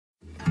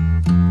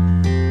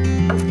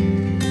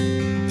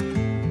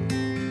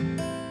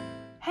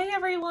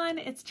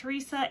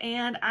Teresa,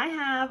 and I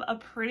have a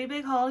pretty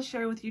big haul to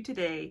share with you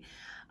today.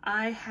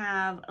 I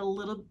have a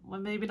little, well,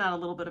 maybe not a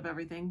little bit of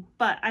everything,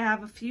 but I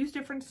have a few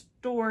different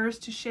stores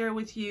to share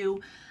with you.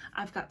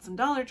 I've got some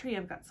Dollar Tree,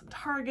 I've got some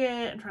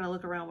Target. I'm trying to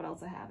look around what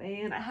else I have,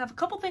 and I have a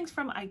couple things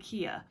from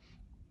Ikea.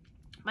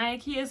 My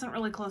Ikea isn't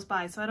really close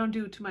by, so I don't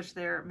do too much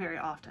there very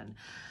often.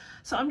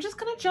 So I'm just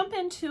gonna jump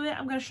into it.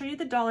 I'm gonna show you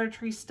the Dollar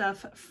Tree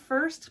stuff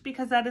first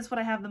because that is what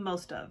I have the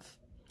most of.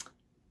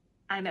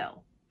 I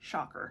know,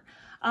 shocker.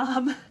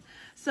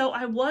 So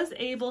I was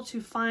able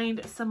to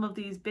find some of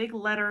these big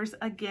letters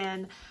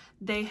again.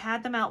 They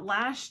had them out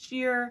last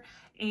year,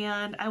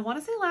 and I want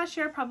to say last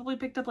year I probably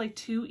picked up like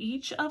 2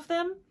 each of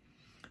them.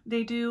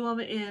 They do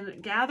them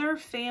in Gather,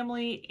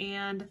 Family,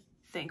 and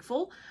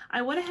Thankful.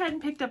 I went ahead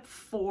and picked up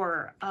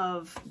 4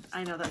 of,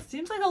 I know that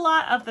seems like a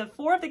lot, of the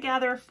 4 of the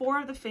Gather,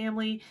 4 of the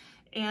Family,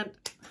 and,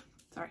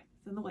 sorry,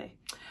 it's in the way.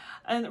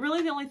 And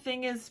really the only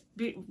thing is,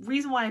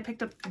 reason why I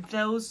picked up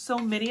those, so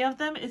many of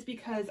them, is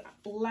because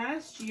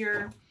last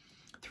year,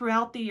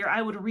 throughout the year,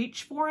 I would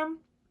reach for them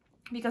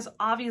because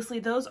obviously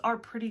those are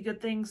pretty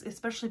good things,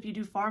 especially if you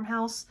do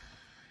farmhouse,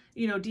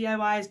 you know,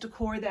 DIYs,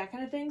 decor, that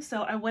kind of thing.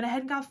 So I went ahead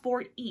and got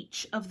 4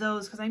 each of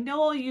those because I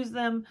know I'll use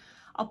them.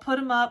 I'll put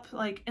them up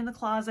like in the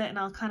closet, and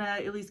I'll kind of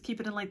at least keep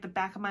it in like the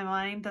back of my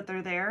mind that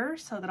they're there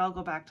so that I'll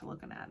go back to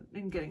looking at it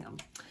and getting them.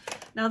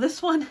 Now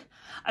this one,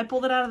 I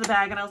pulled it out of the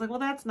bag and I was like, well,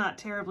 that's not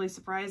terribly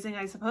surprising,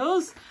 I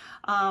suppose.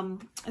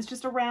 It's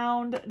just a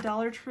round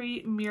Dollar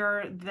Tree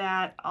mirror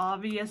that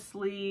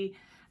obviously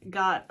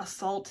got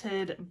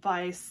assaulted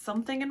by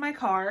something in my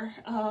car.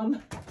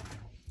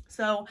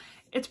 So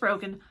it's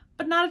broken,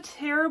 but not a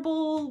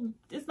terrible,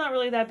 it's not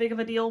really that big of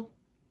a deal.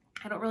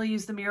 I don't really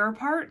use the mirror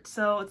part,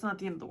 so it's not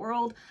the end of the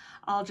world.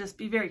 I'll just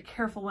be very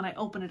careful when I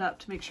open it up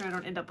to make sure I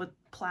don't end up with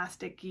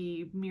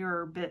plasticky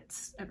mirror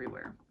bits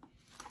everywhere.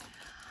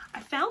 I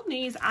found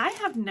these. I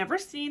have never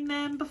seen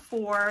them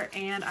before,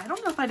 and I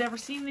don't know if I'd ever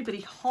seen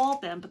anybody haul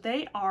them, but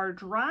they are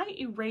dry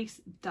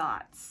erase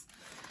dots.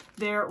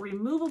 They're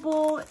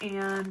removable,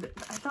 and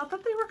I thought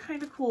that they were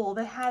kind of cool.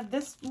 They had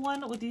this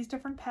one with these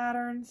different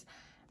patterns.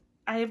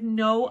 I have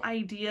no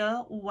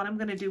idea what I'm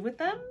going to do with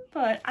them,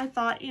 but I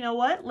thought, you know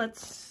what,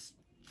 let's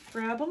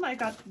grab them.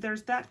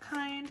 There's that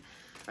kind,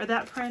 or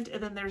that print,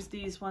 and then there's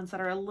these ones that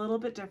are a little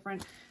bit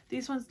different.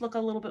 These ones look a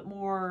little bit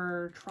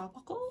more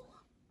tropical.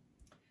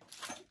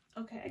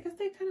 Okay, I guess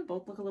they kind of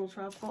both look a little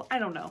tropical. I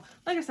don't know.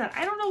 Like I said,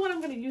 I don't know what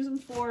I'm going to use them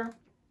for,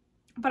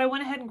 but I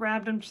went ahead and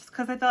grabbed them just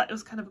because I thought it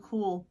was kind of a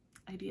cool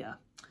idea.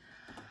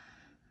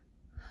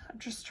 I'm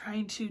just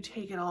trying to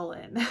take it all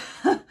in.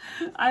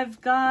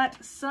 I've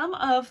got some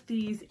of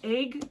these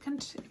egg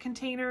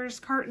containers,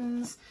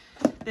 cartons.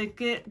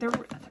 They're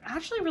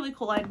actually really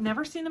cool. I'd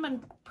never seen them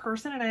in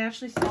person, and I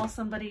actually saw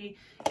somebody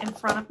in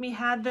front of me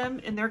had them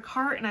in their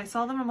cart, and I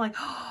saw them. I'm like,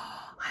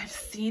 oh, I've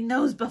seen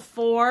those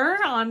before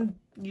on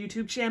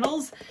YouTube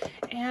channels,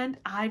 and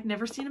I've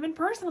never seen them in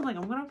person. I'm like,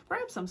 I'm gonna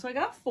grab some. So I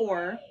got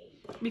 4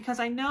 because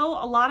I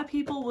know a lot of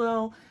people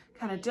will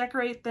kind of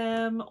decorate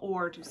them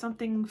or do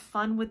something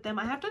fun with them.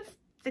 I have to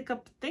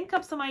think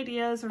up some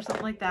ideas or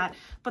something like that,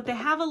 but they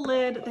have a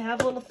lid. They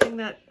have a little thing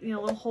that, you know,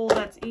 a little hole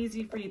that's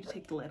easy for you to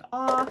take the lid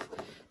off.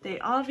 They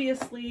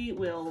obviously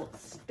will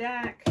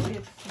stack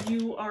if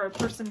you are a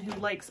person who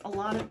likes a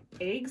lot of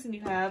eggs and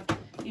you have,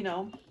 you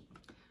know,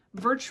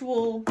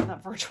 vertical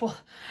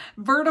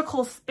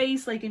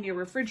space like in your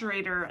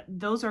refrigerator.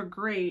 Those are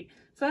great.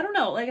 So I don't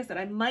know, like I said,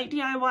 I might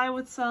DIY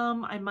with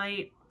some. I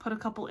might put a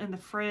couple in the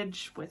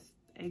fridge with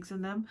eggs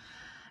in them.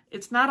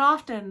 It's not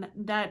often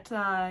that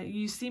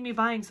you see me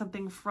buying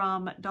something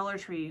from Dollar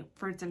Tree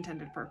for its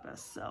intended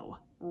purpose, so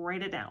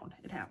write it down.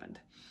 It happened.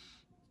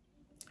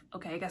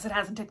 Okay, I guess it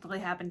hasn't technically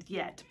happened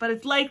yet, but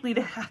it's likely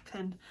to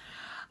happen.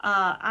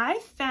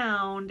 I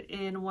found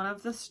in one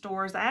of the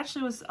stores, I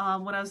actually was,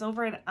 when I was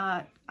over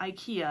at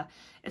Ikea,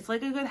 it's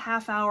like a good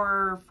half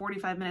hour,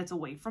 45 minutes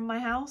away from my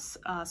house,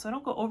 so I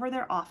don't go over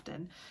there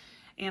often,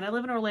 and I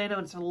live in Orlando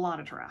and it's a lot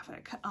of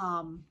traffic.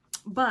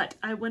 But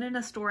I went in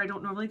a store I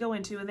don't normally go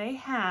into, and they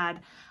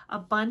had a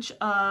bunch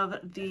of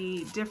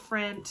the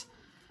different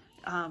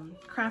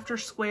Crafter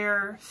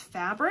Square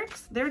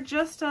fabrics. They're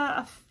just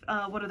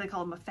what do they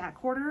call them? A fat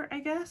quarter, I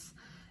guess.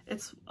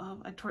 It's,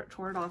 I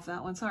tore it off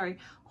that one, sorry.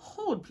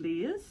 Hold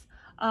please.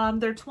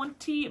 They're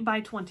 20 by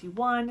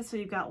 21, so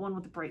you've got one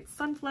with the bright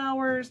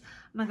sunflowers.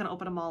 I'm not gonna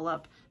open them all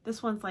up.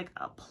 This one's like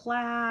a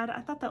plaid.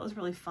 I thought that was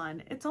really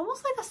fun. It's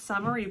almost like a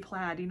summery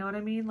plaid, you know what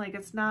I mean? Like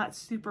it's not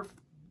super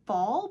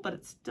fall, but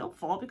it's still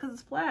fall because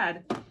it's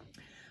plaid.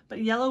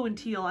 But yellow and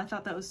teal, I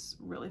thought that was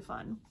really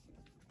fun.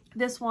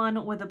 This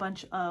one with a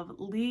bunch of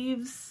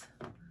leaves,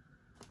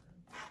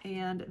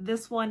 and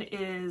this one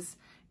is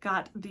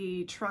got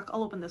the truck.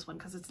 I'll open this one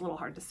because it's a little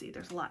hard to see.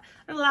 There's a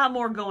lot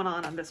more going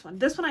on this one.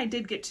 This one I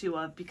did get 2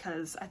 of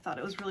because I thought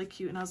it was really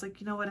cute, and I was like,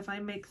 you know what, if I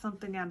make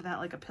something out of that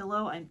like a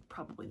pillow, I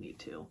probably need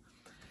to.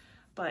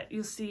 But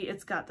you'll see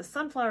it's got the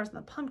sunflowers and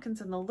the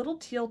pumpkins and the little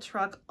teal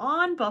truck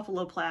on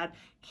buffalo plaid.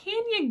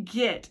 Can you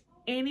get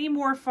any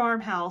more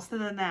farmhouse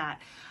than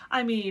that?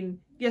 I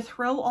mean, you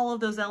throw all of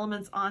those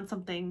elements on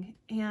something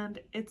and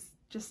it's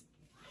just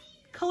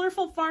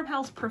colorful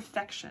farmhouse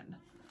perfection.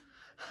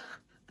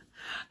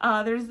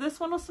 There's this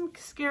one with some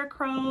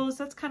scarecrows.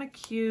 That's kind of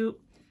cute.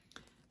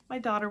 My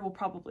daughter will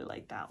probably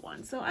like that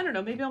one. So I don't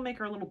know, maybe I'll make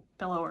her a little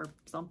pillow or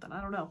something.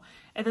 I don't know.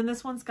 And then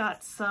this one's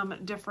got some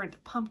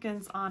different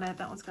pumpkins on it.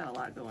 That one's got a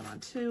lot going on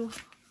too,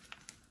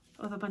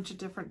 with a bunch of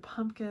different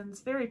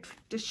pumpkins. Very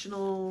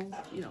traditional,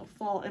 you know,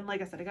 fall. And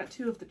like I said, I got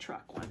 2 of the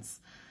truck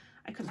ones.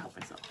 I couldn't help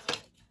myself.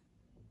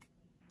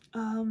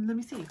 Let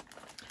me see.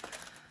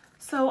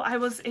 So I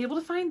was able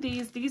to find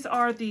these. These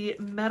are the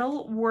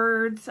metal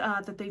words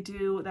that they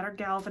do that are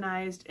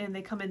galvanized, and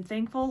they come in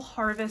thankful,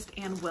 harvest,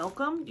 and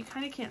welcome. You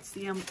kind of can't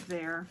see them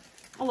there.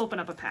 I'll open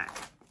up a pack.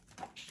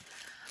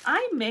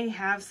 I may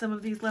have some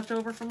of these left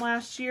over from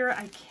last year.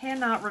 I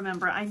cannot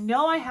remember. I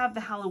know I have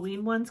the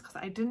Halloween ones because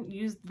I didn't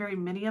use very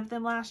many of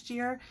them last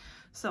year.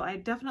 So I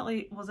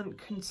definitely wasn't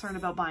concerned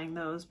about buying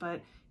those,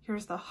 but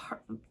here's the,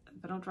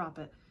 but don't drop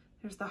it.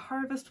 Here's the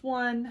harvest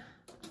one.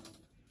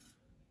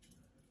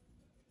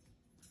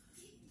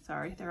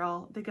 Sorry,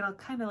 they get all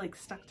kind of like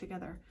stuck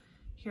together.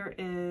 Here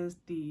is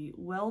the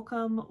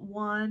welcome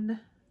one,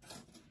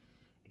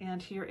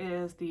 and here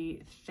is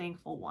the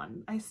thankful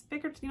one. I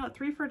figured, you know what,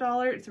 3 for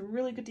 $1. It's a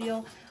really good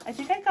deal. I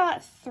think I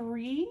got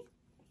 3.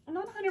 I'm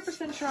not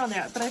 100% sure on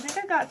that, but I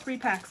think I got 3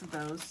 packs of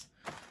those.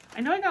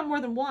 I know I got more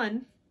than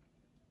 1,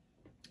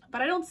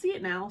 but I don't see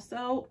it now,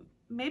 so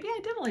maybe I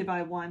did only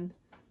buy 1.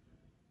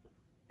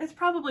 It's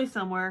probably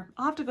somewhere.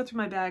 I'll have to go through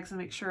my bags and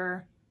make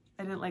sure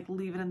I didn't like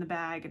leave it in the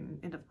bag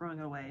and end up throwing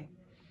it away.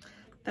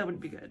 That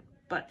wouldn't be good,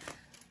 but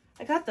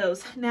I got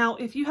those. Now,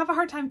 if you have a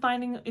hard time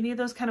finding any of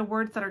those kind of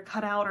words that are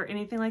cut out or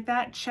anything like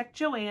that, check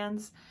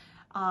Joann's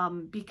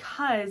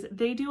because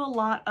they do a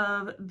lot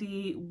of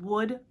the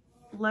wood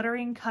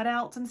lettering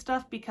cutouts and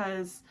stuff,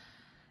 because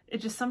it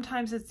just,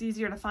 sometimes it's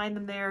easier to find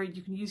them there.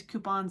 You can use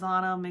coupons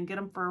on them and get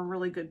them for a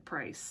really good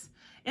price.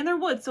 And they're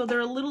wood, so they're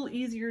a little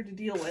easier to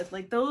deal with.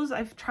 Like those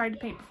I've tried to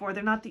paint before.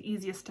 They're not the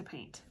easiest to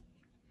paint.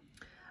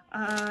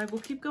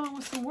 We'll keep going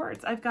with some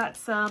words. I've got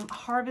some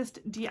Harvest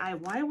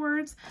DIY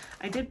words.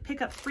 I did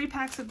pick up 3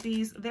 packs of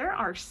these. There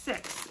are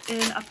 6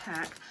 in a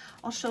pack.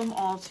 I'll show them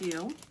all to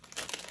you.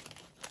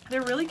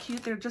 They're really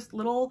cute. They're just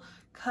little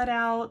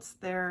cutouts.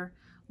 They're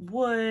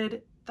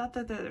wood. Thought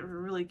that they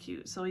were really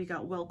cute. So you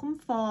got Welcome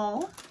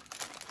Fall.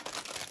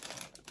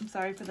 I'm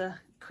sorry for the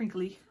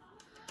crinkly.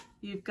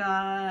 You've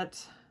got,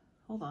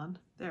 hold on,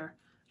 there.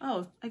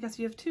 Oh, I guess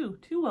you have 2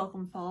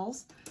 Welcome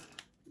Falls.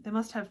 They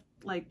must have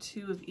like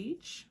 2 of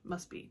each,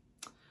 must be.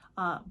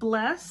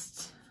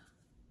 Blessed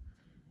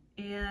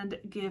and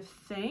Give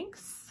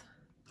Thanks.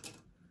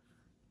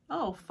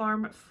 Oh,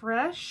 Farm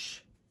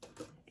Fresh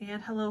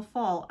and Hello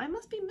Fall. I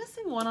must be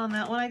missing one on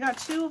that one. I got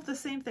 2 of the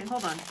same thing.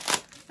 Hold on,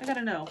 I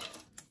gotta know.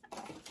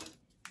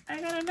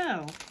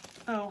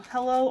 Oh,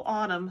 Hello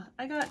Autumn.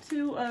 I got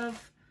 2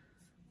 of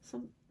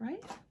some,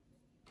 right?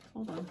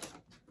 Hold on.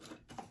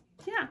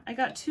 Yeah, I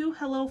got 2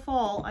 Hello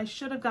Fall. I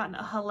should have gotten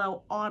a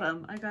Hello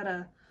Autumn. I got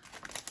a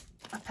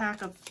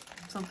pack of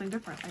something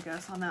different, I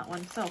guess, on that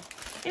one. So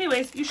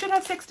anyways, you should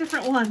have 6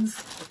 different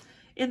ones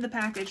in the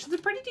package. It's a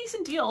pretty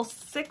decent deal.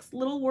 6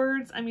 little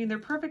words. I mean, they're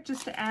perfect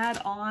just to add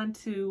on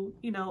to,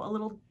 you know, a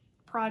little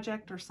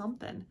project or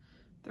something.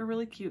 They're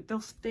really cute.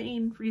 They'll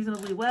stain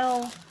reasonably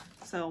well.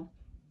 So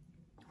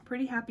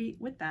pretty happy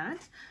with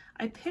that.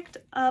 I picked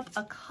up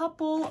a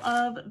couple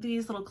of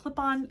these little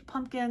clip-on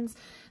pumpkins.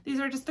 These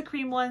are just the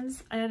cream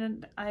ones,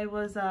 and I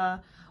was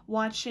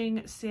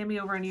watching Sammy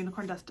over on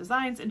Unicorn Dust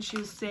Designs, and she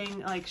was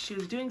saying like she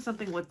was doing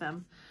something with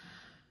them,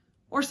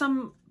 or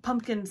some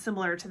pumpkin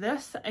similar to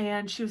this,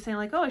 and she was saying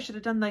like, oh, I should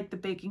have done like the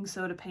baking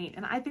soda paint.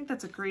 And I think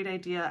that's a great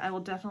idea. I will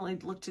definitely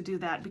look to do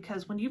that,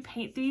 because when you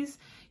paint these,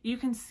 you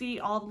can see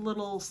all the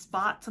little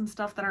spots and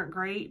stuff that aren't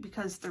great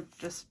because they're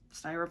just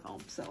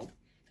styrofoam. So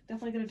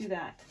definitely gonna do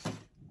that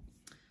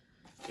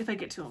if I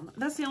get to them.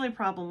 That's the only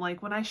problem.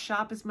 Like when I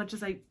shop as much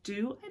as I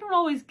do, I don't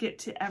always get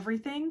to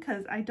everything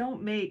because I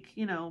don't make,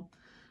 you know,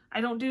 I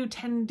don't do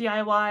 10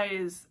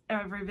 DIYs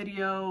every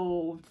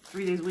video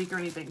 3 days a week or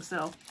anything.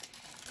 So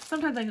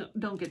sometimes I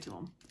don't get to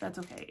them. That's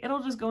okay.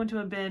 It'll just go into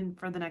a bin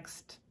for the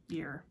next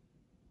year,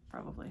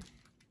 probably.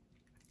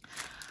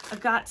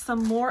 I've got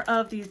some more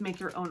of these make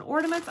your own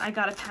ornaments. I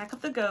got a pack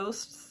of the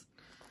ghosts,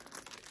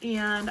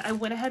 and I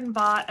went ahead and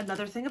bought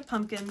another thing of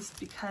pumpkins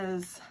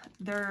because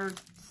they're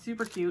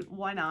super cute.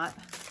 Why not?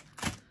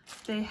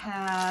 They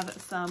have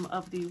some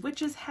of the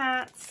witches'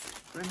 hats.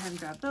 Go ahead and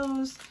grab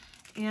those.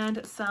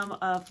 And some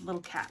of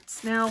little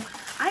cats. Now,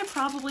 I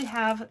probably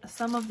have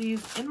some of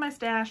these in my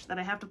stash that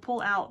I have to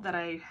pull out that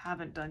I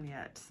haven't done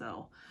yet.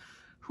 So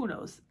who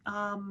knows?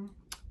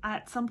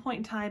 At some point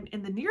in time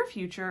in the near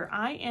future,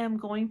 I am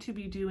going to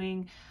be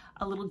doing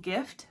a little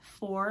gift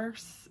for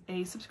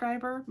a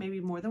subscriber, maybe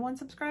more than one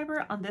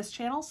subscriber on this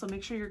channel. So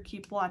make sure you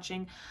keep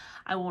watching.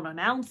 I won't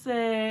announce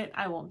it.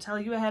 I won't tell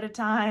you ahead of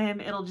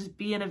time. It'll just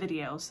be in a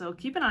video. So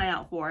keep an eye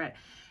out for it.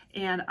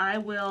 And I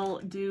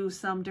will do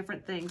some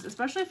different things,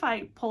 especially if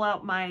I pull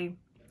out my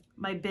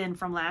bin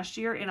from last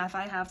year, and if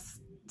I have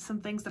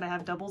some things that I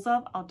have doubles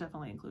of, I'll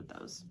definitely include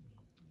those.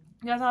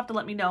 You guys will have to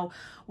let me know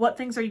what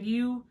things are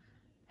you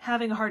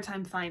having a hard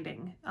time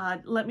finding.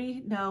 Let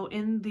me know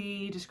in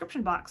the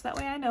description box. That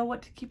way I know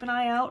what to keep an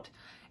eye out,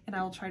 and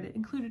I'll try to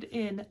include it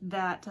in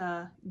that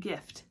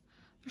gift.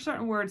 There's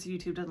certain words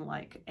YouTube doesn't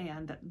like,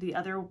 and the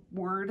other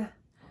word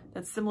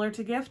that's similar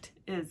to gift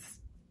is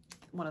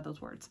one of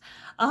those words.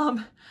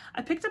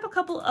 I picked up a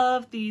couple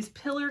of these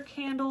pillar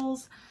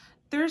candles.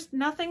 There's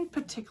nothing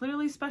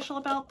particularly special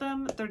about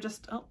them. They're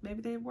just, oh,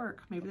 maybe they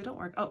work, maybe they don't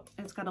work. Oh,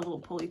 it's got a little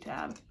pulley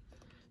tab.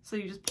 So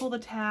you just pull the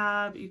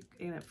tab,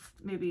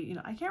 maybe, you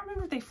know, I can't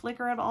remember if they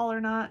flicker at all or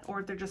not,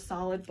 or if they're just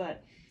solid,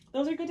 but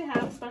those are good to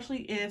have,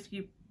 especially if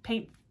you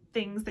paint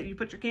things that you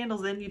put your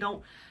candles in. You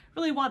don't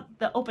really want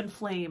the open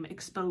flame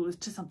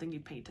exposed to something you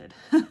painted.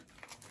 I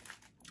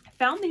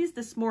found these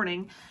this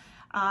morning.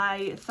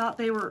 I thought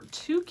they were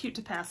too cute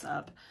to pass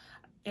up,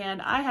 and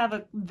I have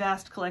a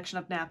vast collection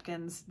of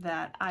napkins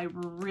that I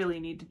really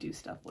need to do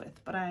stuff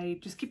with, but I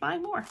just keep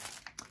buying more.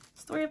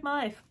 Story of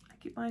my life. I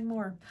keep buying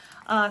more.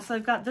 So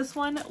I've got this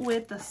one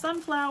with the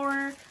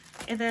sunflower,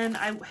 and then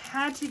I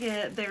had to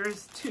get,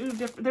 there's two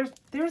different,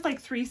 there's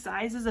like 3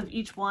 sizes of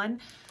each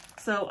one.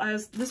 So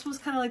this was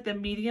kind of like the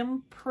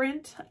medium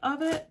print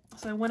of it.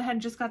 So I went ahead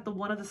and just got the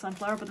one of the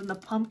sunflower, but then the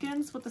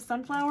pumpkins with the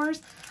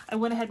sunflowers, I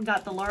went ahead and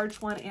got the large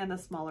one and the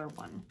smaller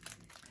one.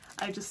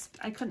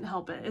 I couldn't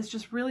help it. It's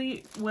just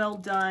really well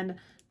done.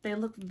 They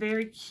look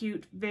very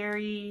cute,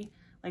 very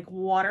like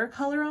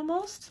watercolor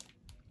almost.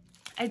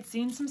 I'd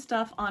seen some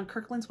stuff on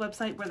Kirkland's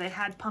website where they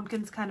had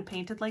pumpkins kind of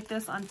painted like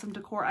this on some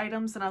decor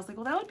items, and I was like,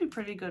 well, that would be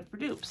pretty good for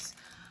dupes.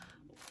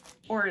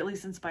 Or at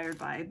least inspired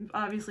by,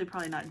 obviously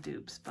probably not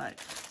dupes, but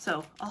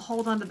so I'll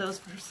hold on to those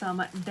for some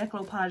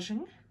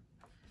decoupaging.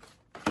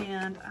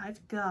 And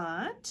I've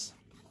got,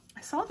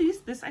 I saw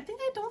these, I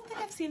don't think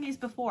I've seen these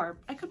before.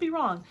 I could be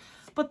wrong,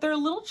 but they're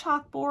little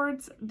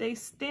chalkboards. They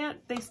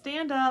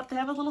stand up, they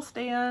have a little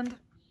stand.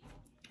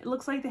 It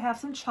looks like they have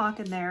some chalk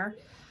in there.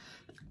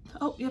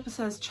 Oh, yep, it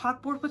says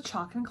chalkboard with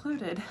chalk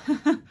included.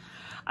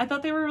 I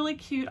thought they were really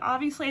cute.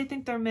 Obviously, I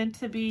think they're meant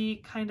to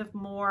be kind of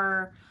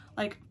more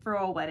like for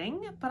a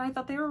wedding, but I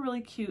thought they were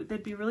really cute.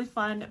 They'd be really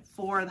fun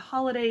for the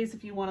holidays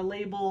if you want to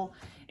label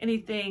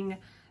anything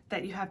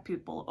that you have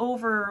people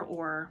over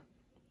or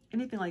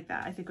anything like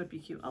that. I think would be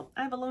cute. Oh,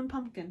 I have a lone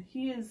pumpkin.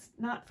 He is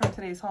not from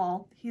today's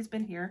haul. He's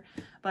been here,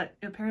 but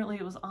apparently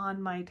it was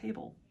on my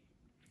table.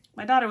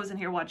 My daughter was in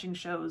here watching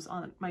shows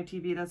on my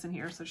TV that's in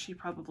here, so she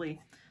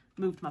probably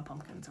moved my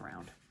pumpkins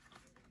around.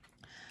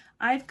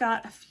 I've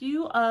got a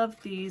few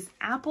of these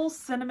apple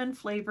cinnamon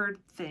flavored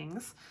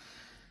things.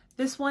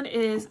 This one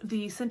is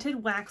the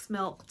scented wax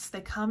melts. They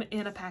come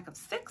in a pack of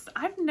 6.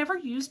 I've never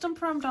used them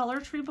from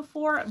Dollar Tree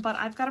before, but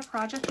I've got a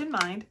project in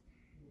mind.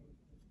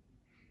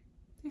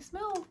 They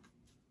smell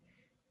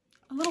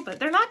a little bit.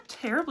 They're not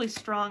terribly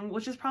strong,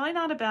 which is probably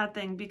not a bad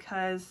thing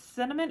because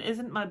cinnamon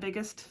isn't my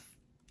biggest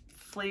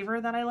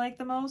flavor that I like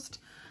the most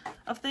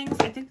of things.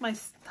 I think my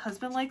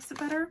husband likes it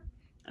better.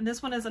 And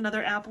this one is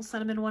another apple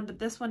cinnamon one, but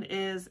this one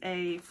is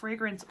a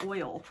fragrance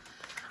oil.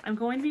 I'm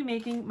going to be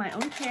making my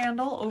own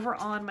candle over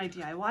on my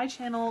DIY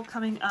channel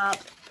coming up.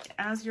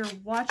 As you're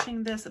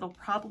watching this, it'll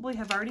probably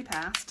have already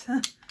passed.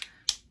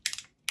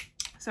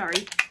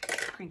 Sorry,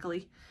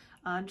 crinkly.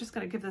 I'm just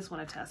going to give this one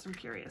a test. I'm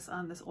curious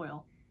on this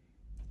oil.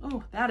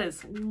 Oh, that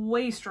is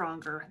way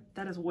stronger.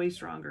 That is way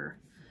stronger.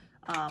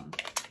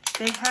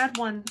 They had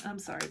one, I'm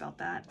sorry about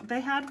that. They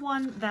had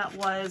one that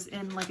was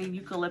in like a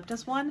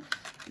eucalyptus one.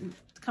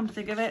 Come to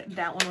think of it,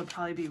 that one would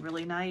probably be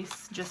really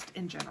nice just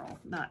in general.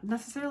 Not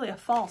necessarily a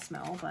fall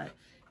smell, but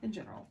in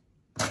general.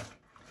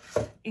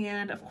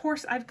 And of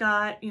course I've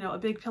got, you know, a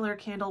big pillar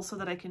candle so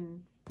that I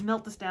can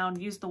melt this down,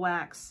 use the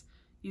wax,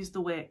 use the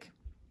wick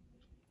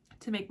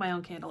to make my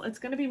own candle. It's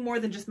going to be more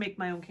than just make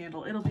my own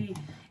candle. It'll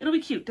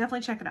be cute.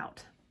 Definitely check it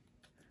out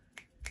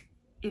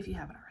if you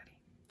haven't already.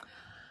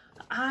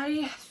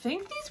 I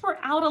think these were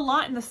out a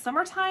lot in the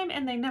summertime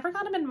and they never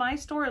got them in my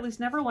store, at least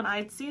never when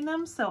I'd seen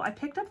them. So I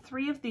picked up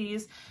 3 of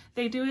these.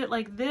 They do it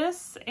like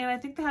this, and I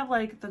think they have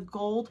like the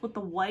gold with the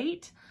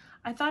white.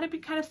 I thought it'd be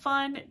kind of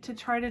fun to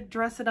try to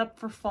dress it up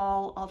for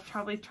fall. I'll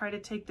probably try to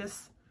take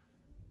this,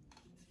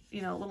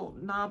 you know, little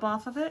knob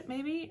off of it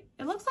maybe.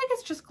 It looks like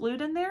it's just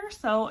glued in there.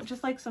 So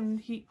just like some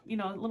heat, you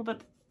know, a little bit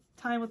of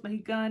time with my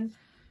heat gun,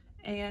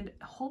 and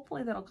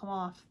hopefully that'll come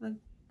off.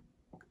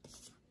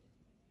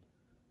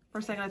 For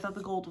a second I thought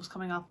the gold was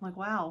coming off. I'm like,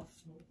 wow,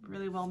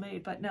 really well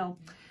made, but no.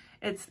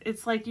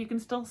 It's like you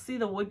can still see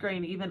the wood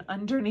grain even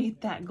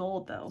underneath that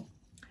gold though.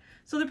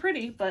 So they're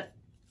pretty, but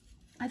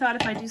I thought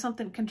if I do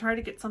something, can try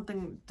to get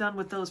something done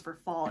with those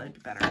for fall, it'd be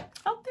better.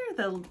 Oh,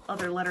 there the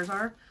other letters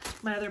are.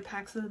 My other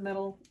packs of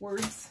metal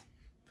words.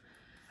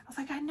 I was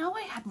like, I know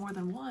I had more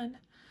than one.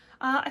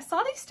 I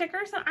saw these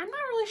stickers and I'm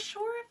not really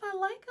sure if I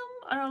like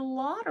them a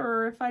lot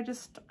or if I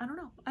just, I don't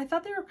know. I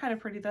thought they were kind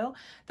of pretty though.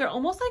 They're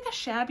almost like a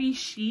shabby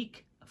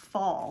chic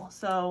fall,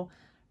 so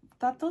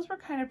thought those were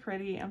kind of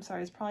pretty. I'm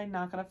sorry, it's probably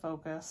not going to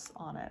focus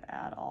on it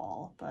at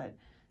all, but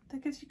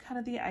that gives you kind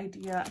of the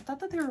idea. I thought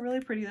that they were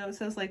really pretty though. It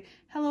says like,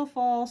 hello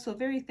fall, so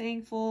very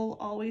thankful,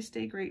 always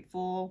stay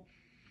grateful.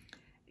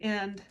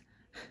 And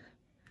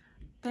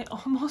they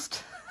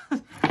almost,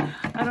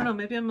 I don't know,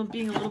 maybe I'm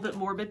being a little bit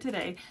morbid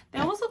today. They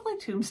almost look like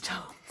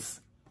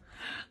tombstones.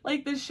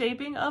 Like the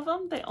shaping of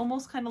them, they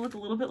almost kind of look a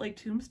little bit like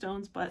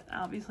tombstones, but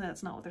obviously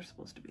that's not what they're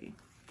supposed to be.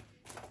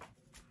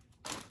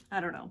 I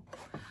don't know.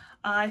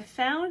 I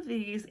found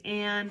these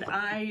and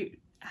I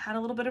had a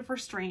little bit of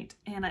restraint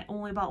and I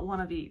only bought one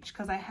of each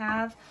because I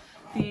have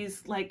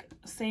these like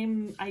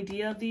same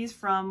idea of these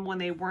from when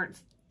they weren't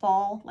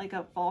fall, like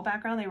a fall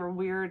background. They were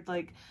weird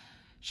like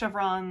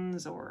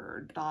chevrons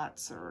or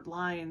dots or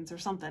lines or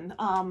something.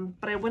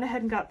 But I went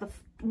ahead and got the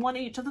one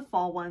each of the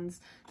fall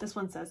ones. This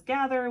one says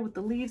gather with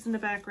the leaves in the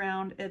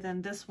background, and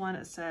then this one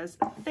it says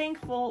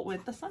thankful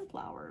with the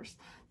sunflowers.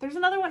 There's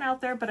another one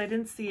out there, but I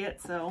didn't see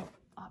it, so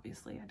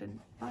obviously I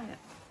didn't buy it.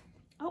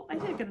 Oh, I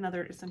did get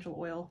another essential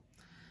oil.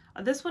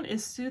 This one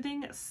is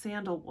Soothing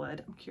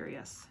Sandalwood. I'm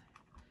curious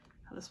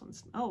how this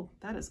one's, oh,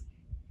 that is,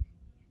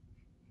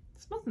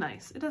 it smells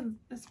nice. It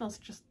smells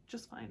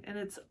just fine. And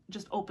it's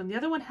just open. The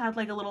other one had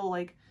like a little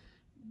like,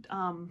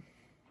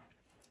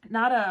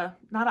 not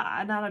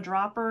a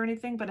dropper or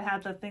anything, but it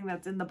had the thing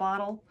that's in the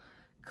bottle.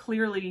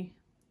 Clearly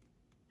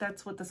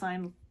that's what the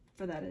sign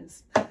for that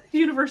is.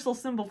 Universal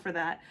symbol for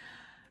that.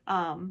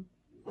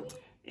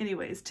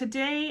 Anyways,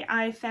 today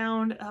I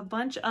found a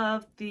bunch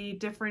of the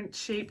different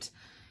shaped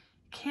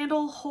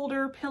candle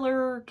holder,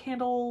 pillar,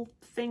 candle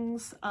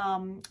things.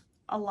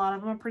 A lot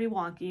of them are pretty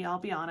wonky, I'll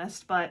be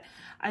honest, but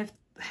I've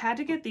had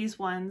to get these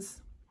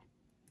ones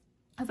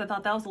because I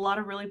thought that was a lot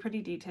of really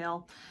pretty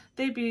detail.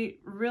 They'd be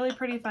really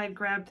pretty if I'd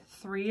grabbed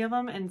 3 of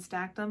them and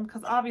stacked them,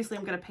 because obviously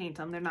I'm going to paint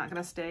them. They're not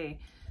going to stay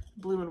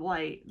blue and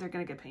white. They're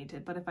going to get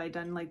painted. But if I'd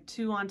done like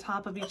 2 on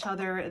top of each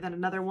other and then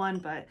another one,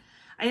 but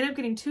I ended up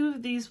getting 2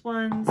 of these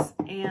ones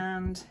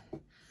and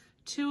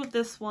 2 of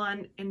this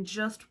one and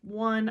just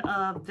 1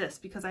 of this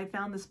because I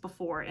found this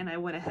before and I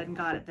went ahead and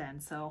got it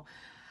then. So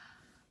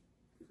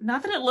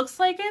not that it looks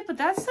like it, but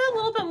that's a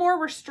little bit more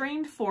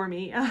restrained for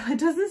me. It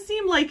doesn't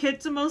seem like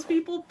it to most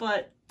people,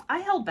 but I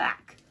held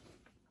back.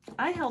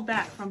 I held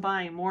back from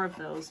buying more of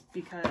those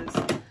because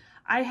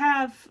I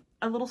have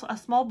a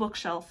small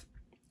bookshelf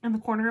in the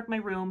corner of my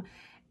room.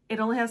 It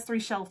only has 3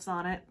 shelves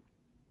on it.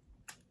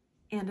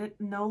 And it,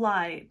 no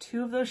lie,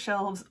 2 of those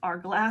shelves are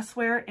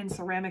glassware and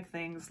ceramic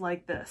things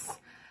like this.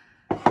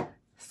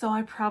 So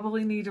I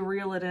probably need to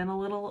reel it in a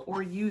little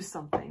or use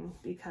something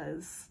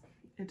because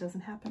it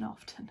doesn't happen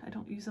often. I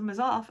don't use them as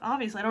often.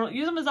 Obviously, I don't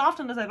use them as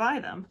often as I buy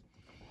them.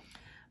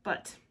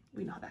 But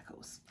we know how that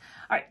goes.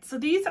 All right, so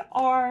these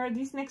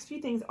next few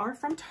things are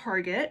from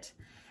Target.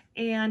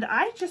 And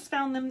I just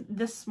found them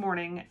this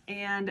morning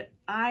and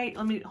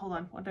hold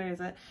on, what day is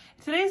it?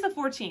 Today's the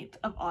 14th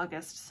of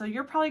August. So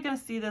you're probably going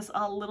to see this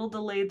a little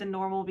delayed than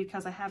normal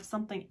because I have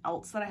something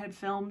else that I had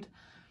filmed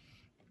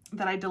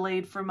that I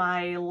delayed for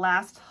the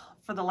last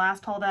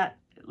haul, that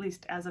at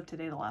least as of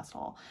today, the last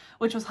haul,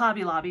 which was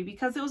Hobby Lobby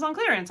because it was on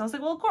clearance. I was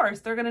like, well, of course,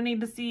 they're going to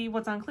need to see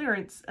what's on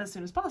clearance as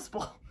soon as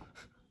possible.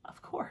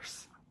 Of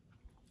course.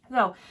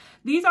 So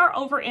these are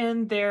over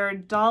in their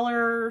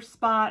dollar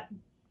spot,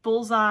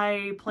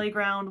 Bullseye,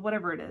 Playground,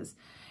 whatever it is.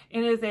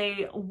 It is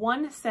a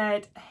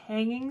 1-set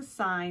hanging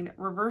sign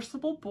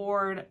reversible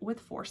board with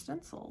 4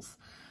 stencils.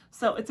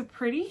 So it's a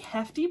pretty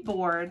hefty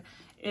board.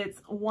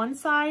 It's one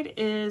side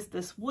is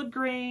this wood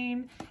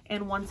grain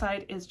and one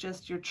side is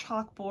just your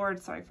chalkboard.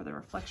 Sorry for the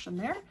reflection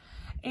there.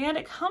 And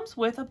it comes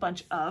with a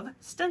bunch of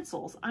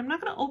stencils. I'm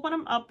not going to open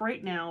them up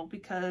right now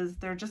because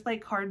they're just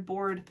like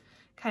cardboard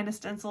kind of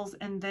stencils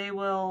and they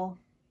will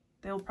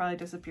probably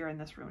disappear in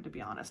this room, to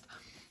be honest.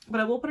 But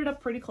I will put it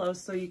up pretty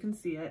close so you can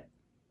see it,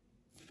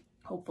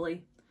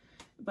 hopefully.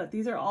 But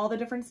these are all the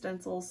different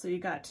stencils. So you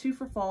got 2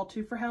 for fall,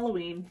 2 for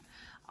Halloween.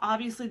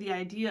 Obviously the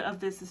idea of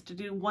this is to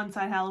do one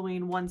side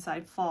Halloween, one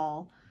side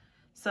fall.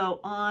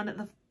 So on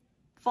the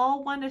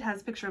fall one, it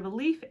has a picture of a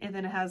leaf, and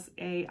then it has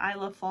a I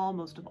love fall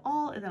most of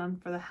all. And then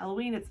for the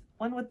Halloween, it's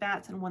one with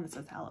bats and one that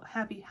says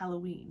Happy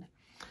Halloween.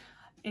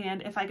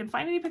 And if I can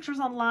find any pictures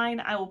online,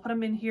 I will put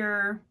them in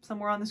here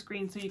somewhere on the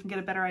screen so you can get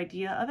a better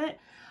idea of it.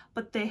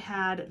 But they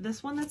had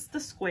this one that's the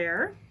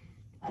square.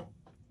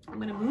 I'm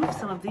going to move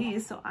some of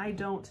these so I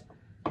don't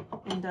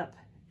end up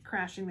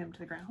crashing them to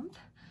the ground.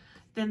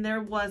 Then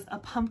there was a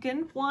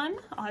pumpkin one,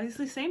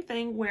 obviously same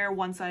thing, where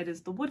one side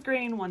is the wood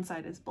grain, one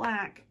side is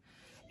black,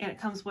 and it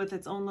comes with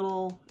its own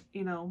little,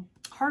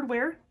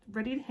 hardware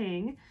ready to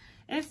hang.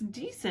 And it's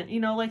decent,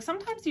 like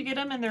sometimes you get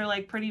them and they're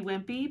like pretty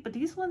wimpy, but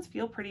these ones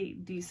feel pretty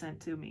decent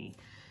to me.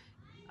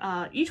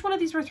 Each one of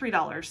these were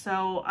 $3,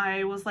 so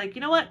I was like,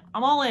 you know what,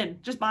 I'm all in,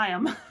 just buy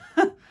them.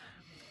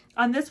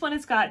 On this one,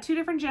 it's got 2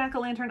 different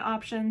jack-o'-lantern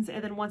options,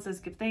 and then one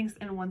says give thanks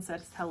and one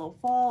says hello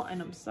fall.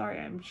 And I'm sorry,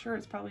 I'm sure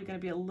it's probably going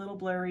to be a little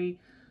blurry,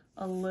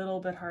 a little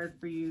bit hard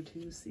for you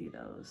to see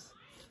those.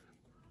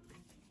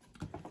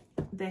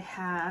 They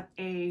have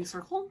a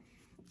circle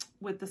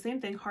with the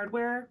same thing,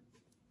 hardware,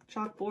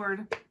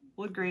 chalkboard,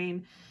 wood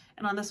grain,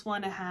 and on this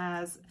one it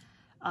has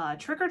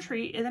Trick or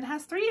Treat, and then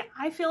has 3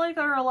 I feel like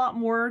are a lot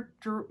more,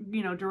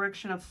 you know,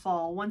 direction of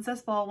fall. One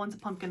says fall, one's a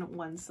pumpkin,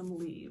 one's some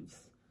leaves.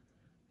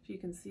 If you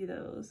can see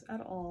those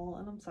at all,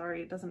 and I'm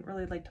sorry, it doesn't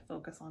really like to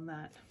focus on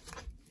that.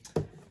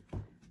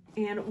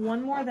 And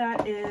one more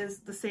that is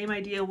the same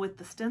idea with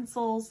the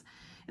stencils,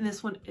 and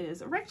this one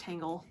is a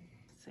rectangle.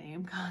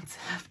 Same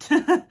concept.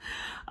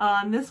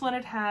 On this one,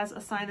 it has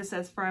a sign that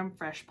says Farm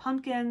Fresh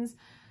Pumpkins. It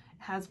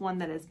has one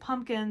that is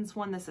pumpkins,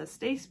 one that says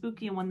Stay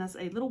Spooky, and one that's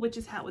a little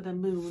witch's hat with a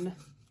moon.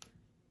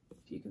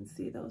 If you can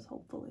see those,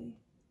 hopefully.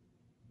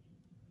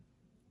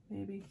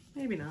 Maybe,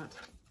 maybe not.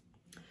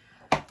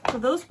 So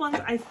those ones,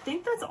 I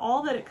think that's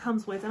all that it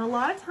comes with. And a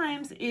lot of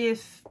times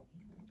if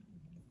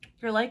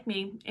you're like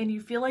me and you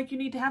feel like you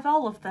need to have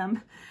all of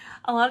them,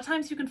 a lot of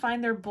times you can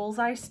find their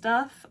Bullseye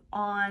stuff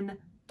on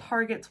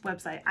Target's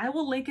website. I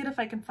will link it if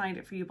I can find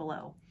it for you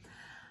below.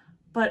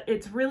 But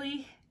it's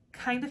really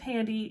kind of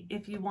handy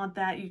if you want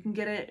that. You can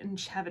get it and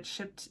have it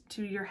shipped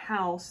to your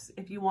house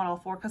if you want all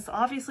 4, because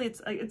obviously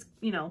it's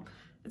you know,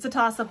 it's a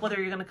toss-up whether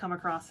you're going to come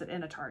across it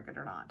in a Target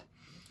or not.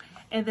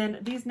 And then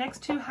these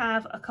next 2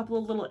 have a couple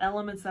of little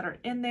elements that are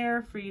in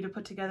there for you to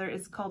put together.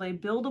 It's called a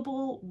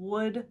buildable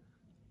wood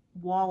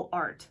wall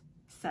art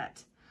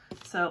set.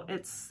 So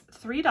it's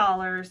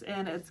 $3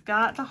 and it's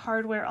got the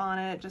hardware on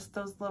it, just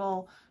those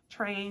little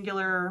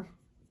triangular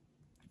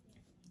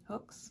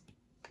hooks,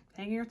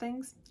 hanger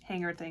things,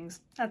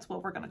 that's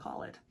what we're going to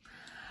call it.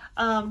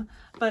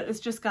 But it's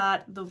just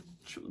got the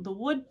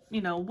wood,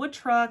 you know, wood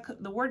truck,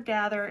 the word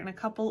gather, and a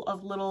couple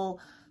of little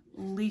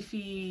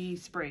leafy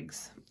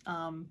sprigs.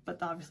 But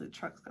obviously the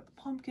truck's got the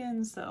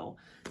pumpkins, so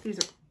these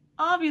are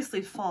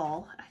obviously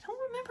fall. I don't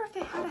remember if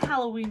they had a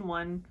Halloween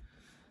one,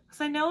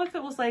 because I know if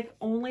it was like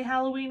only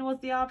Halloween was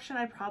the option,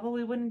 I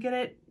probably wouldn't get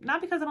it.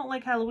 Not because I don't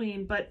like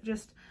Halloween, but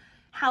just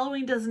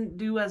Halloween doesn't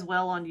do as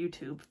well on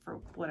YouTube for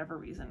whatever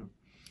reason.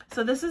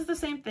 So this is the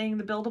same thing,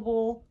 the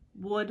buildable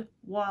wood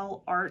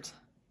wall art.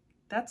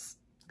 That's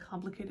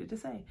complicated to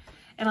say.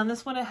 And on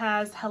this one it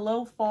has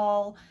Hello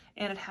Fall,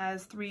 and it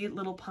has 3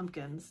 little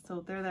pumpkins.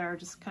 So they're there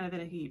just kind of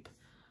in a heap.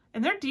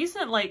 And they're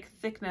decent like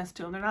thickness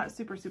to them. They're not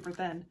super, super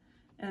thin.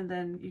 And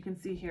then you can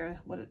see here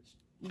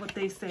what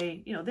they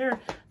say, you know,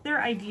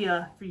 their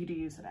idea for you to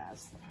use it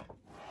as.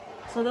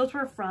 So those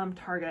were from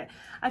Target.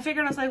 I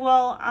figured, I was like,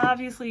 well,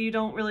 obviously you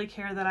don't really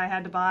care that I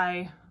had to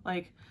buy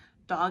like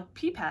dog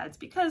pee pads,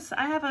 because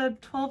I have a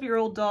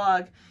 12-year-old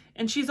dog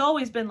and she's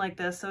always been like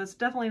this, so it's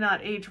definitely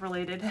not age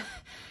related.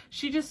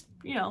 She just,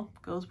 you know,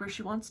 goes where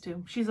she wants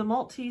to. She's a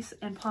Maltese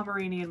and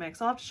Pomeranian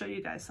mix. I'll have to show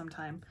you guys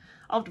sometime.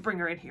 I'll have to bring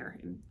her in here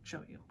and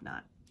show you,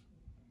 not,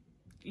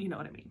 you know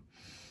what I mean.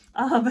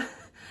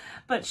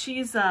 But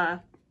she's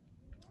a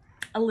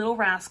little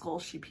rascal.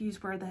 She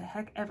pees where the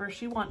heck ever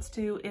she wants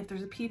to. If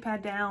there's a pee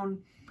pad down,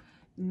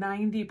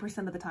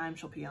 90% of the time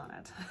she'll pee on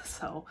it.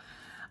 So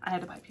I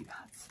had to buy pee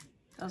pads.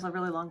 That was a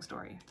really long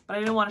story, but I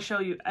didn't want to show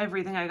you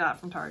everything I got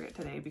from Target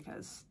today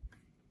because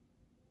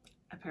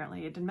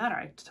apparently it didn't matter.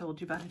 I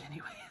told you about it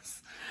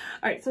anyways.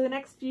 All right, so the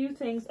next few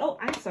things. Oh,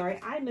 I'm sorry,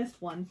 I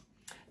missed one.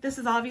 This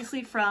is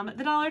obviously from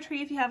the Dollar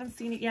Tree. If you haven't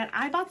seen it yet,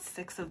 I bought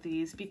 6 of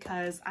these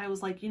because I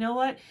was like, you know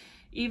what?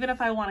 Even if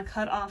I want to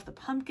cut off the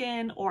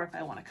pumpkin or if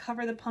I want to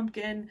cover the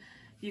pumpkin,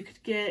 you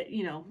could get,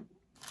 you know,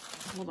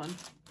 hold on.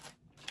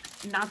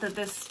 Not that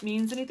this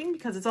means anything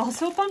because it's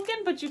also a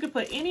pumpkin, but you could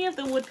put any of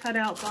the wood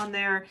cutouts on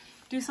there,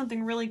 do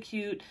something really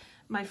cute.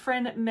 My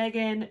friend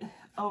Megan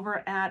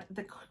over at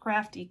the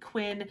Crafty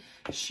Quinn,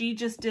 she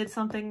just did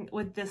something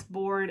with this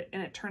board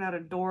and it turned out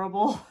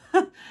adorable.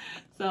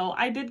 So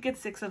I did get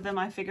 6 of them.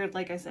 I figured,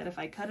 like I said, if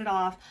I cut it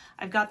off,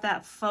 I've got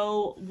that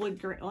faux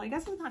wood grain. Well, I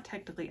guess it's not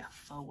technically a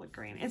faux wood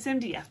grain. It's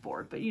MDF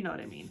board, but you know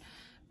what I mean.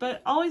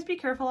 But always be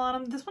careful on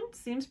them. This one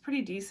seems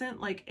pretty decent,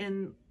 like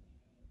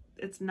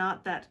it's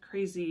not that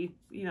crazy,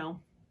 you know,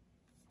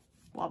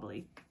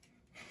 wobbly.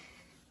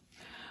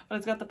 But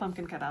it's got the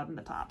pumpkin cut out in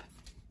the top.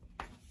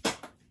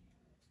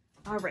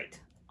 All right,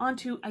 on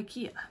to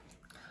Ikea.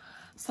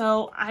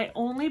 So I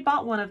only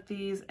bought one of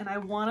these and I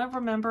want to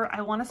remember,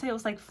 I want to say it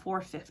was like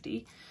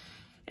 $4.50.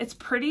 It's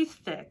pretty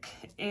thick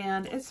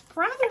and it's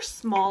rather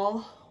small.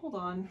 Hold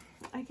on,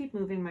 I keep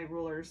moving my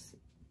rulers.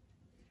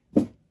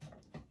 Let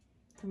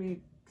me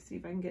see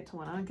if I can get to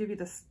one. I'll give you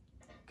this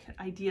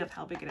idea of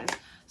how big it is.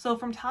 So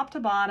from top to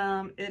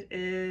bottom, it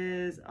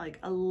is like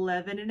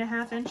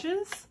 11.5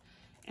 inches.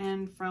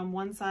 And from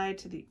one side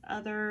to the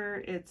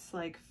other, it's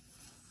like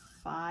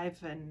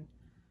 5 and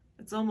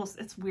it's almost,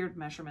 it's weird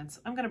measurements.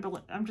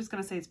 I'm just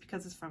gonna say it's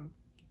because it's from,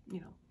 you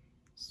know,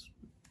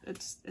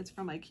 it's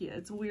from Ikea.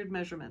 It's weird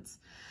measurements.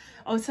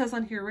 Oh, it says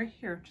on here, right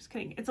here, just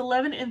kidding. It's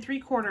 11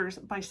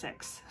 3/4 by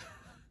 6.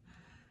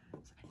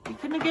 You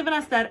couldn't have given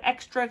us that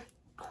extra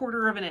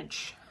 1/4 of an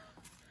inch.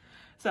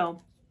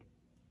 So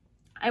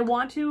I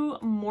want to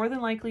more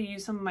than likely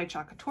use some of my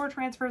Choc Couture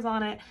transfers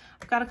on it.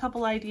 I've got a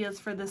couple ideas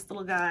for this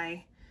little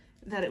guy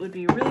that it would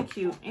be really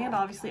cute, and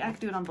obviously I could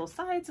do it on both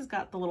sides. It's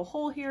got the little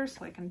hole here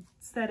so I can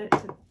set it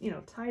to, you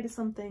know, tie to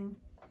something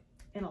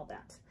and all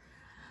that.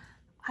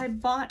 I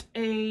bought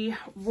a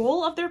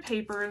roll of their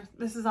paper.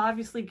 This is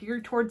obviously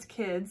geared towards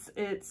kids.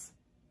 It's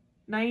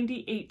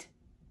 98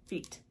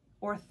 feet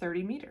or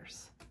 30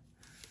 meters.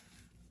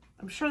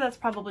 I'm sure that's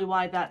probably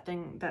why that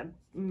cutting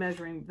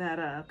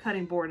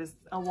board is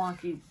a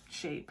wonky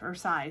shape or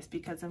size,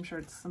 because I'm sure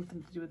it's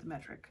something to do with the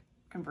metric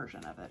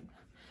conversion of it.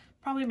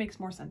 Probably makes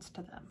more sense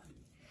to them.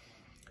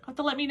 You'll have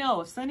to let me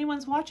know if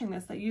anyone's watching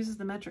this that uses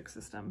the metric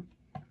system.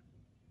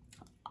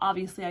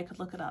 Obviously, I could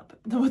look it up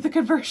what the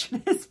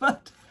conversion is,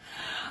 but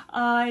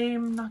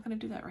I'm not going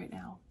to do that right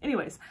now.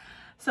 Anyways,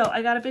 so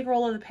I got a big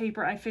roll of the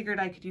paper. I figured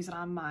I could use it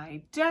on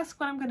my desk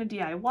when I'm going to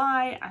DIY.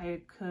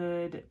 I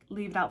could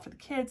leave it out for the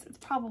kids. It's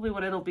probably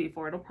what it'll be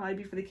for. It'll probably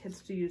be for the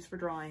kids to use for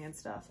drawing and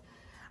stuff.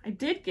 I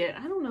did get,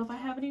 I don't know if I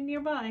have any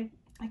nearby.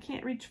 I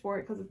can't reach for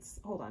it because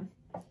it's, hold on.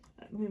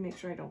 Let me make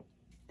sure I don't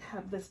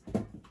have this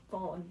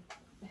fall and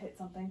hit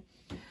something.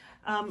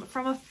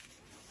 From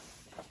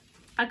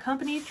a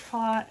company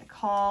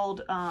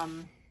called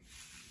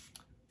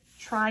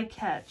Try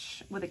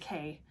Catch with a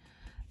K.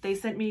 They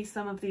sent me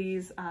some of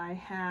these. I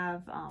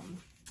have,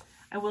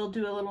 I will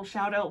do a little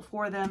shout out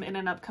for them in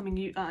an upcoming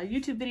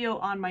YouTube video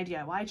on my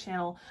DIY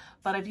channel,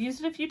 but I've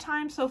used it a few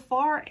times so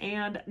far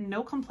and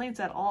no complaints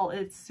at all.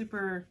 It's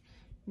super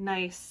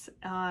nice.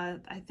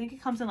 I think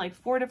it comes in like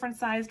 4 different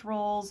sized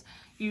rolls.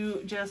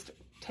 You just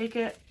take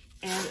it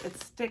and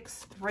it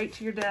sticks right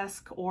to your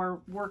desk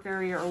or work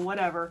area or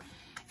whatever.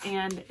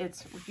 And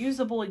it's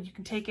reusable. You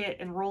can take it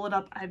and roll it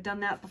up. I've done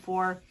that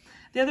before.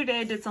 The other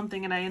day I did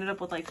something and I ended up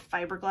with like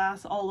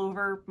fiberglass all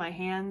over my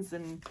hands,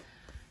 and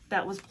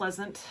that was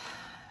pleasant.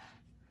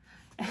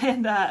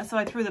 And so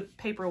I threw the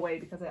paper away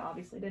because I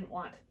obviously didn't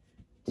want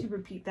to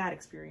repeat that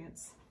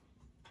experience.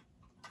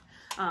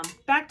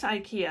 Back to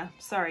Ikea.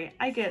 Sorry,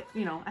 I get,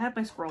 you know, I have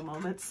my squirrel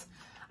moments.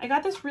 I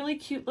got this really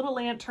cute little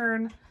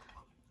lantern.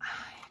 I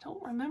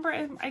don't remember.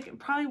 It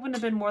probably wouldn't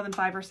have been more than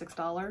 $5 or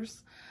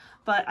 $6.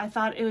 But I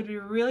thought it would be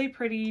really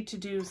pretty to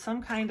do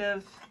some kind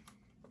of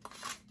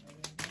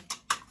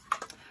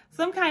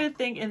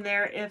thing in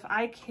there. If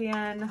I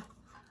can,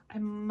 I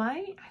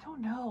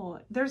don't know.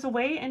 There's a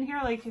way in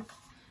here, like,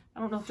 I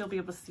don't know if you'll be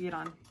able to see it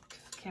on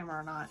camera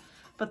or not,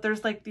 but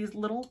there's like these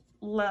little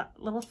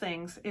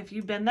things. If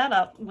you bend that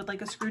up with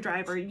like a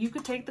screwdriver, you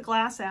could take the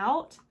glass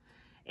out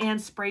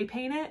and spray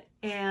paint it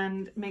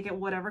and make it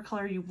whatever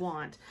color you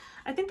want.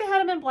 I think they had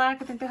them in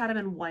black. I think they had them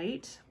in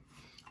white.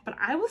 But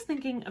I was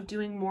thinking of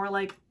doing more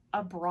like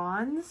a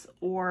bronze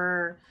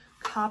or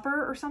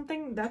copper or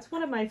something. That's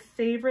one of my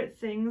favorite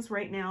things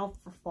right now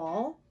for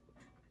fall,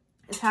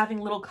 is having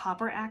little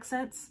copper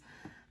accents.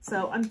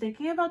 So I'm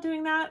thinking about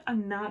doing that.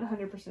 I'm not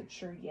 100%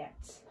 sure yet.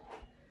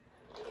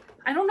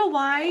 I don't know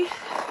why.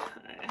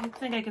 I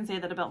think I can say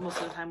that about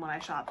most of the time when I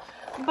shop,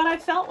 but I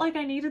felt like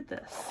I needed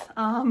this.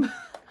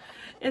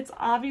 It's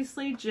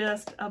obviously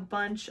just a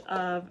bunch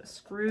of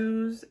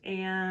screws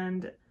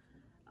and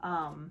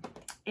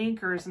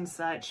anchors and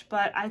such,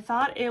 but I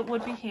thought it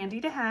would be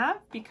handy to have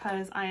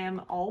because I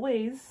am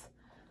always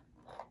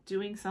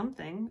doing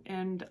something,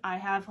 and I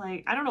have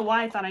like, I don't know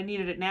why I thought I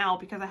needed it now,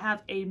 because I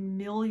have a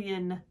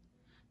million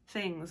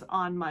things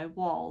on my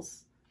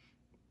walls.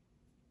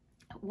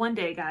 One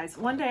day, guys,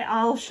 one day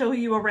I'll show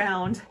you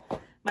around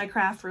my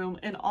craft room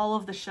and all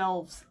of the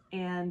shelves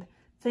and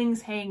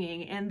things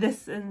hanging and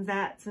this and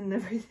that and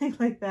everything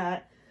like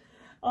that.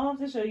 I'll have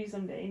to show you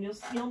someday and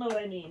you'll know what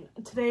I mean.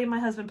 Today my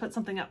husband put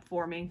something up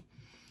for me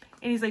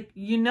and he's like,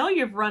 you know,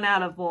 you've run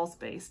out of wall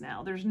space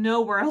now. There's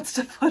nowhere else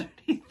to put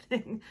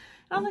anything. And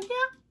I'm like,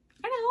 yeah,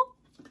 I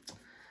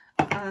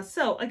know.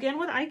 So again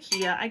with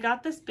Ikea, I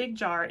got this big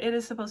jar. It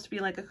is supposed to be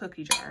like a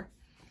cookie jar.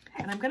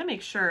 And I'm going to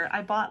make sure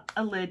I bought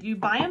a lid. You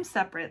buy them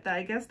separate.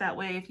 I guess that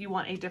way if you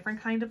want a different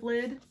kind of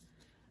lid,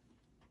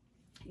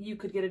 you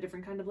could get a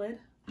different kind of lid.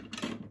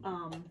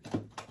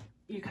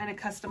 You kind of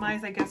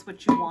customize, I guess,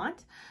 what you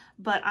want.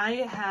 But I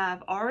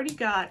have already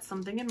got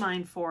something in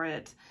mind for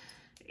it.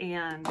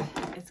 And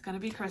it's going to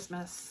be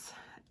Christmas.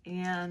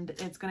 And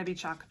it's going to be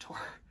Chocator.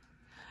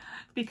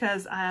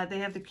 Because they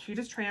have the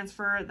cutest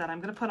transfer that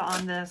I'm going to put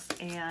on this.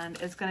 And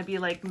it's going to be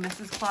like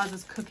Mrs.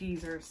 Claus's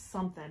cookies or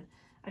something.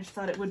 I just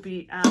thought it would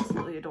be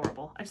absolutely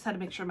adorable. I just had to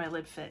make sure my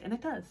lid fit, and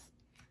it does.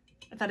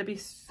 I thought it'd be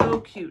so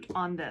cute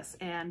on this,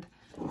 and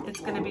it's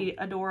going to be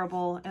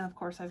adorable. And of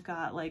course, I've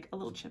got like a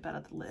little chip out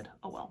of the lid.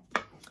 Oh well,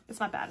 it's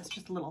not bad. It's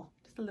just a little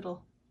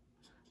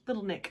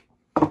nick,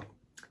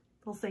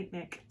 little Saint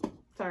Nick.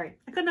 Sorry,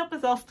 I couldn't help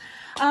myself.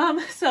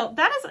 So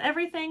that is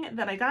everything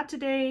that I got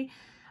today.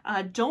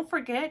 Don't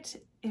forget,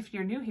 if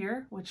you're new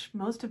here, which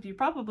most of you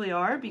probably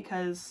are,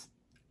 because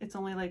it's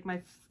only like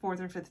my 4th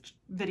or 5th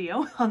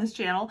video on this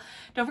channel.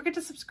 Don't forget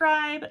to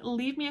subscribe,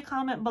 leave me a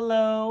comment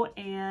below,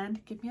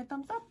 and give me a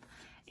thumbs up.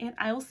 And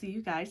I will see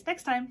you guys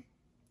next time.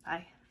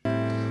 Bye.